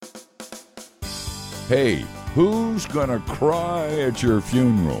Hey, who's gonna cry at your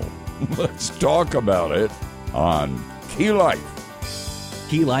funeral? Let's talk about it on Key Life.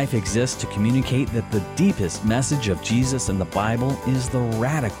 Key Life exists to communicate that the deepest message of Jesus in the Bible is the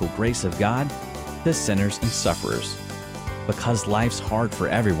radical grace of God to sinners and sufferers. Because life's hard for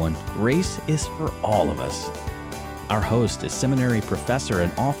everyone, grace is for all of us. Our host is seminary professor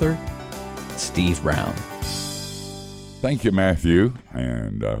and author, Steve Brown. Thank you, Matthew,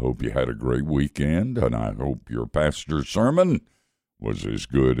 and I hope you had a great weekend, and I hope your pastor's sermon was as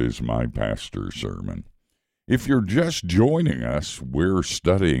good as my pastor's sermon. If you're just joining us, we're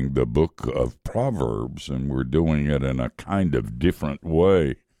studying the book of Proverbs, and we're doing it in a kind of different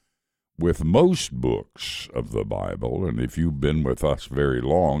way. With most books of the Bible, and if you've been with us very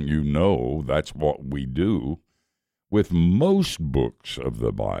long, you know that's what we do. With most books of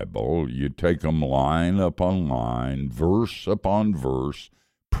the Bible, you take them line upon line, verse upon verse,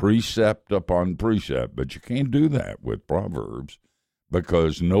 precept upon precept, but you can't do that with Proverbs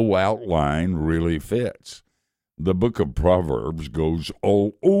because no outline really fits. The book of Proverbs goes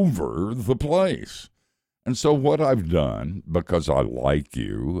all over the place. And so what I've done, because I like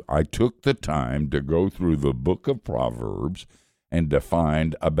you, I took the time to go through the book of Proverbs and to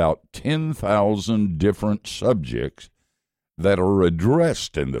find about 10,000 different subjects that are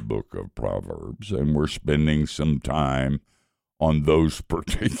addressed in the book of Proverbs, and we're spending some time on those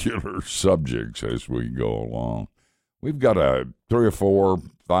particular subjects as we go along. We've got 3 or 4,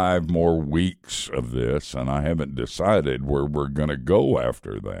 5 more weeks of this, and I haven't decided where we're going to go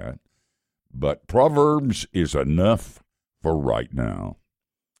after that. But Proverbs is enough for right now.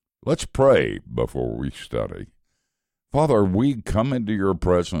 Let's pray before we study. Father, we come into your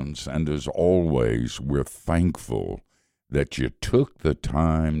presence, and as always, we're thankful that you took the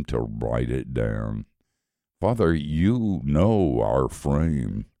time to write it down. Father, you know our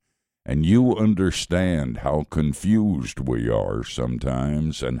frame, and you understand how confused we are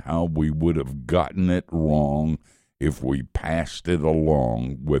sometimes and how we would have gotten it wrong if we passed it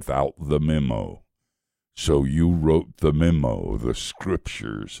along without the memo. So you wrote the memo, the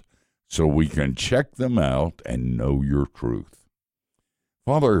scriptures, so we can check them out and know your truth.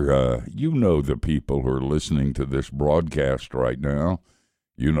 Father, you know the people who are listening to this broadcast right now.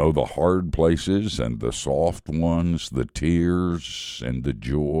 You know the hard places and the soft ones, the tears and the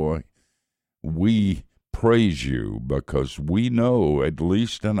joy. We praise you because we know, at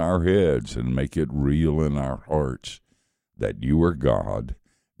least in our heads and make it real in our hearts, that you are God,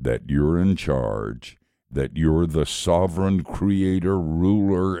 that you're in charge, that you're the sovereign creator,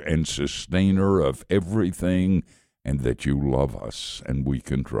 ruler, and sustainer of everything, and that you love us and we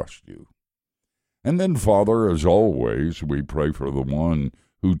can trust you. And then, Father, as always, we pray for the one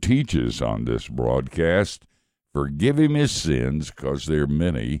who teaches on this broadcast. Forgive him his sins, because they're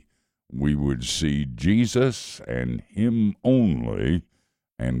many. We would see Jesus and him only,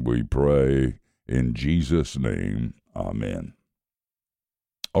 and we pray in Jesus' name, amen.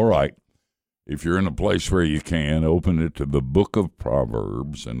 All right, if you're in a place where you can, open it to the book of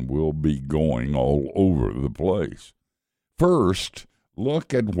Proverbs, and we'll be going all over the place. First,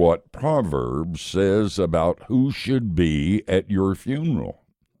 look at what Proverbs says about who should be at your funeral.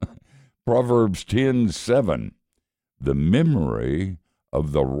 Proverbs 10:7, the memory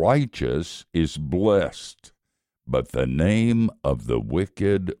of the righteous is blessed, but the name of the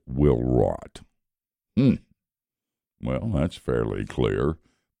wicked will rot. Well, that's fairly clear.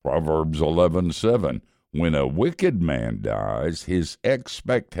 Proverbs 11:7, when a wicked man dies, his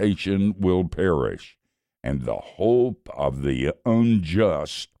expectation will perish, and the hope of the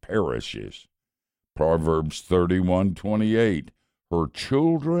unjust perishes. Proverbs 31:28, her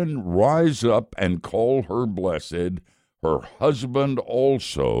children rise up and call her blessed, her husband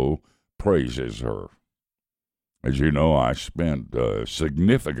also praises her. As you know, I spent a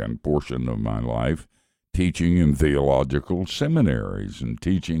significant portion of my life teaching in theological seminaries and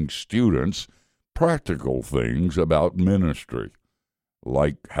teaching students practical things about ministry,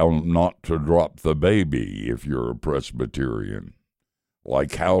 like how not to drop the baby if you're a Presbyterian,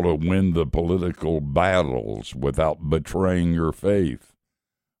 like how to win the political battles without betraying your faith,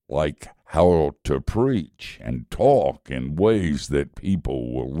 like how to preach and talk in ways that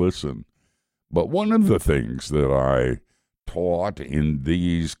people will listen. But one of the things that I taught in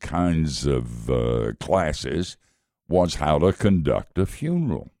these kinds of classes was how to conduct a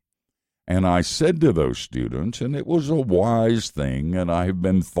funeral. And I said to those students, and it was a wise thing, and I have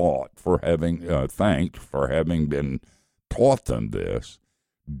been thanked for having been taught them this,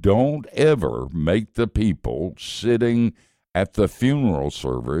 don't ever make the people sitting at the funeral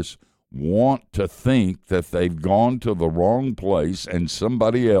service want to think that they've gone to the wrong place and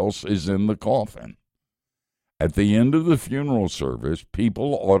somebody else is in the coffin. At the end of the funeral service,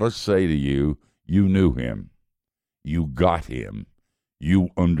 people ought to say to you, you knew him. You got him. You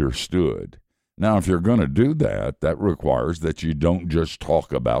understood. Now, if you're going to do that, that requires that you don't just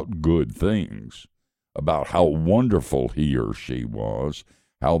talk about good things, about how wonderful he or she was,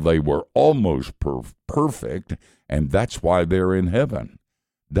 how they were almost perfect, and that's why they're in heaven.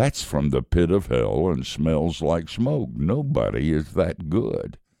 That's from the pit of hell and smells like smoke. Nobody is that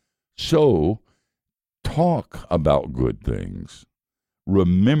good. So, talk about good things.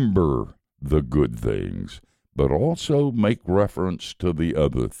 Remember the good things, but also make reference to the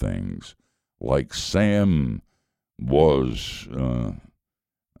other things. Like Sam was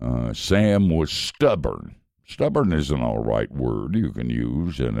stubborn. Stubborn is an all right word you can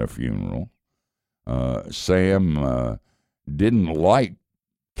use in a funeral. Sam didn't like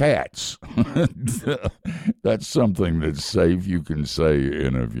cats. That's something that's safe you can say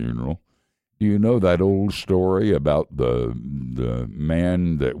in a funeral. Do you know that old story about the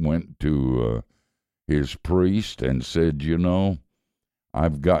man that went to his priest and said, you know,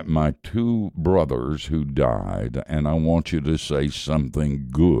 I've got my 2 brothers who died, and I want you to say something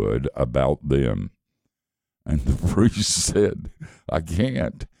good about them. And the priest said, I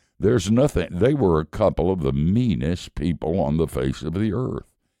can't. There's nothing. They were a couple of the meanest people on the face of the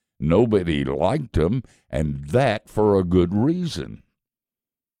earth. Nobody liked them, and that for a good reason.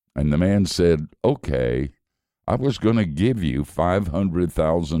 And the man said, okay, I was going to give you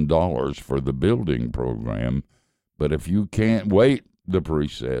 $500,000 for the building program, but if you can't wait, the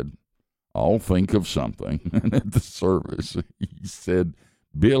priest said, I'll think of something. And at the service, he said,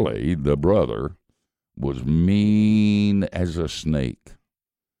 Billy, the brother, was mean as a snake.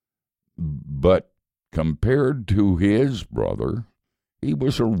 But compared to his brother, he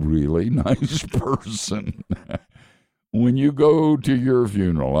was a really nice person. When you go to your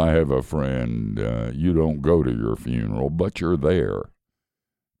funeral, I have a friend, you don't go to your funeral, but you're there.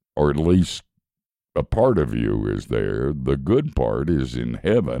 Or at least a part of you is there. The good part is in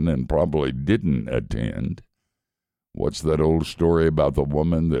heaven and probably didn't attend. What's that old story about the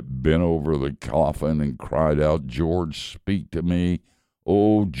woman that bent over the coffin and cried out, George, speak to me.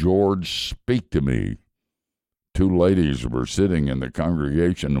 Oh, George, speak to me. 2 ladies were sitting in the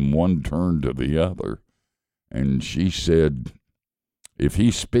congregation and one turned to the other. And she said, if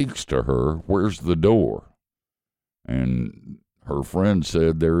he speaks to her, where's the door? And her friend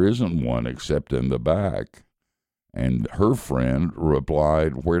said, there isn't one except in the back. And her friend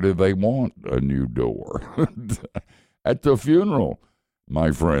replied, where do they want a new door? At the funeral,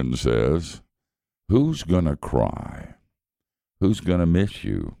 my friend says, who's going to cry? Who's going to miss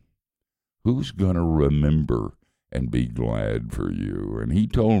you? Who's going to remember and be glad for you? And he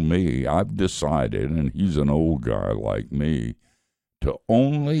told me, I've decided, and he's an old guy like me, to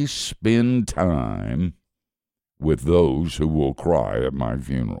only spend time with those who will cry at my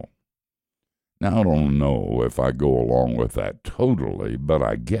funeral. Now, I don't know if I go along with that totally, but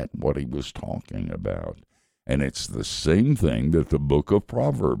I get what he was talking about. And it's the same thing that the book of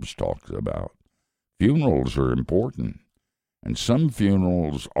Proverbs talks about. Funerals are important. And some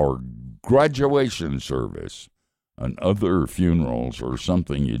funerals are graduation service. And other funerals are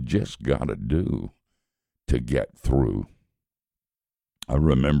something you just got to do to get through. I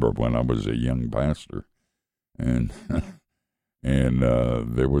remember when I was a young pastor, and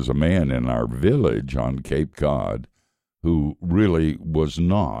there was a man in our village on Cape Cod who really was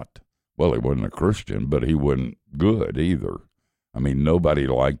not, well, he wasn't a Christian, but he wasn't good either. I mean, nobody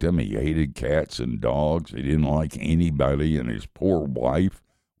liked him. He hated cats and dogs. He didn't like anybody, and his poor wife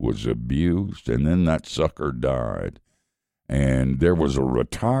was abused, and then that sucker died. And there was a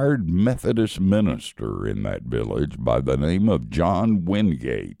retired Methodist minister in that village by the name of John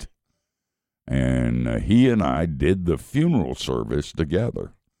Wingate. And he and I did the funeral service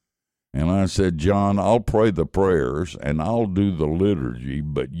together. And I said, John, I'll pray the prayers and I'll do the liturgy,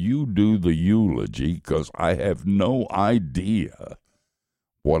 but you do the eulogy because I have no idea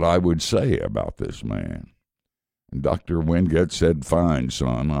what I would say about this man. And Dr. Wingate said, fine,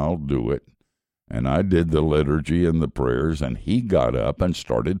 son, I'll do it. And I did the liturgy and the prayers, and he got up and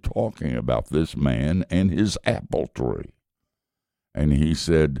started talking about this man and his apple tree. And he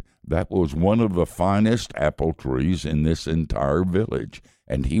said, that was one of the finest apple trees in this entire village,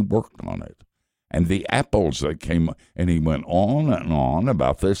 and he worked on it. And the apples that came, and he went on and on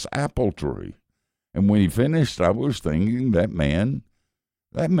about this apple tree. And when he finished, I was thinking that man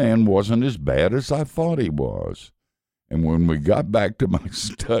wasn't as bad as I thought he was. And when we got back to my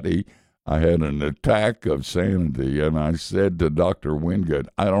study, I had an attack of sanity, and I said to Dr. Wingate,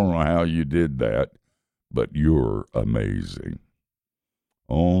 I don't know how you did that, but you're amazing.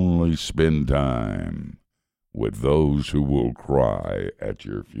 Only spend time with those who will cry at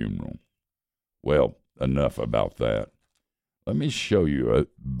your funeral. Well, enough about that. Let me show you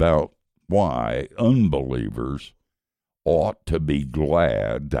about why unbelievers ought to be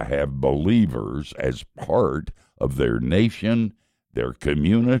glad to have believers as part of their nation, their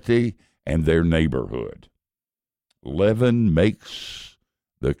community, and their neighborhood. Leaven makes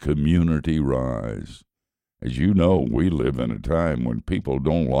the community rise. As you know, we live in a time when people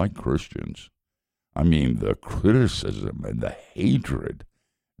don't like Christians. I mean, the criticism and the hatred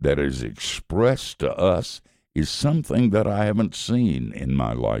that is expressed to us is something that I haven't seen in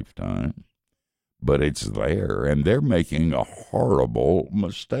my lifetime. But it's there, and they're making a horrible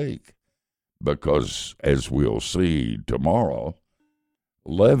mistake because, as we'll see tomorrow,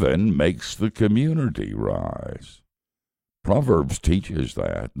 leaven makes the community rise. Proverbs teaches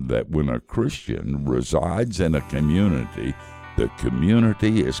that when a Christian resides in a community, the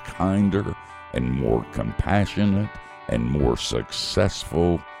community is kinder and more compassionate and more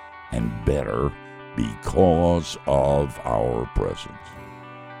successful and better because of our presence.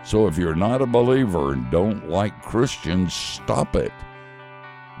 So if you're not a believer and don't like Christians, stop it.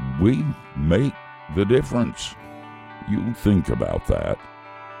 We make the difference. You think about that.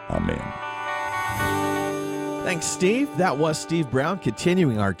 Amen. Thanks, Steve. That was Steve Brown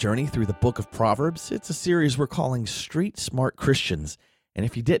continuing our journey through the book of Proverbs. It's a series we're calling Street Smart Christians. And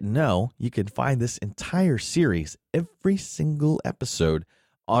if you didn't know, you can find this entire series, every single episode,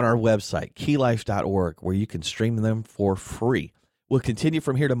 on our website, keylife.org, where you can stream them for free. We'll continue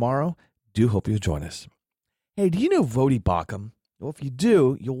from here tomorrow. Do hope you'll join us. Hey, do you know Voddie Baucham? Well, if you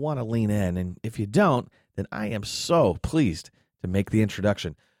do, you'll want to lean in. And if you don't, then I am so pleased to make the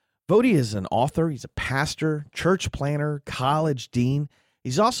introduction. Voddie is an author. He's a pastor, church planner, college dean.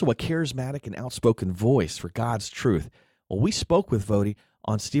 He's also a charismatic and outspoken voice for God's truth. Well, we spoke with Voddie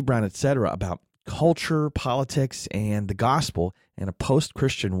on Steve Brown, etc. about culture, politics, and the gospel in a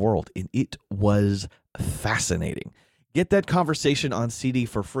post-Christian world, and it was fascinating. Get that conversation on CD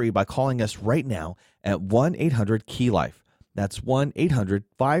for free by calling us right now at 1-800-KEY-LIFE. That's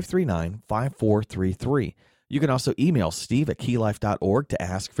 1-800-539-5433. You can also email Steve at keylife.org to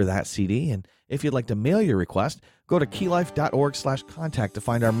ask for that CD. And if you'd like to mail your request, go to keylife.org/contact to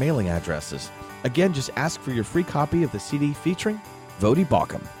find our mailing addresses. Again, just ask for your free copy of the CD featuring Voddie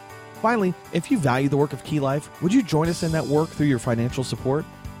Baucham. Finally, if you value the work of Key Life, would you join us in that work through your financial support?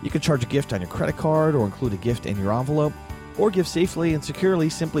 You can charge a gift on your credit card or include a gift in your envelope, or give safely and securely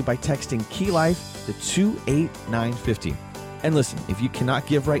simply by texting Key Life to 28950. And listen, if you cannot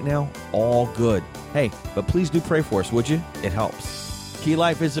give right now, all good. Hey, but please do pray for us, would you? It helps. Key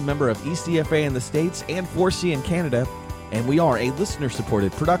Life is a member of ECFA in the States and 4C in Canada, and we are a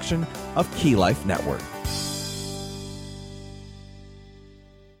listener-supported production of Key Life Network.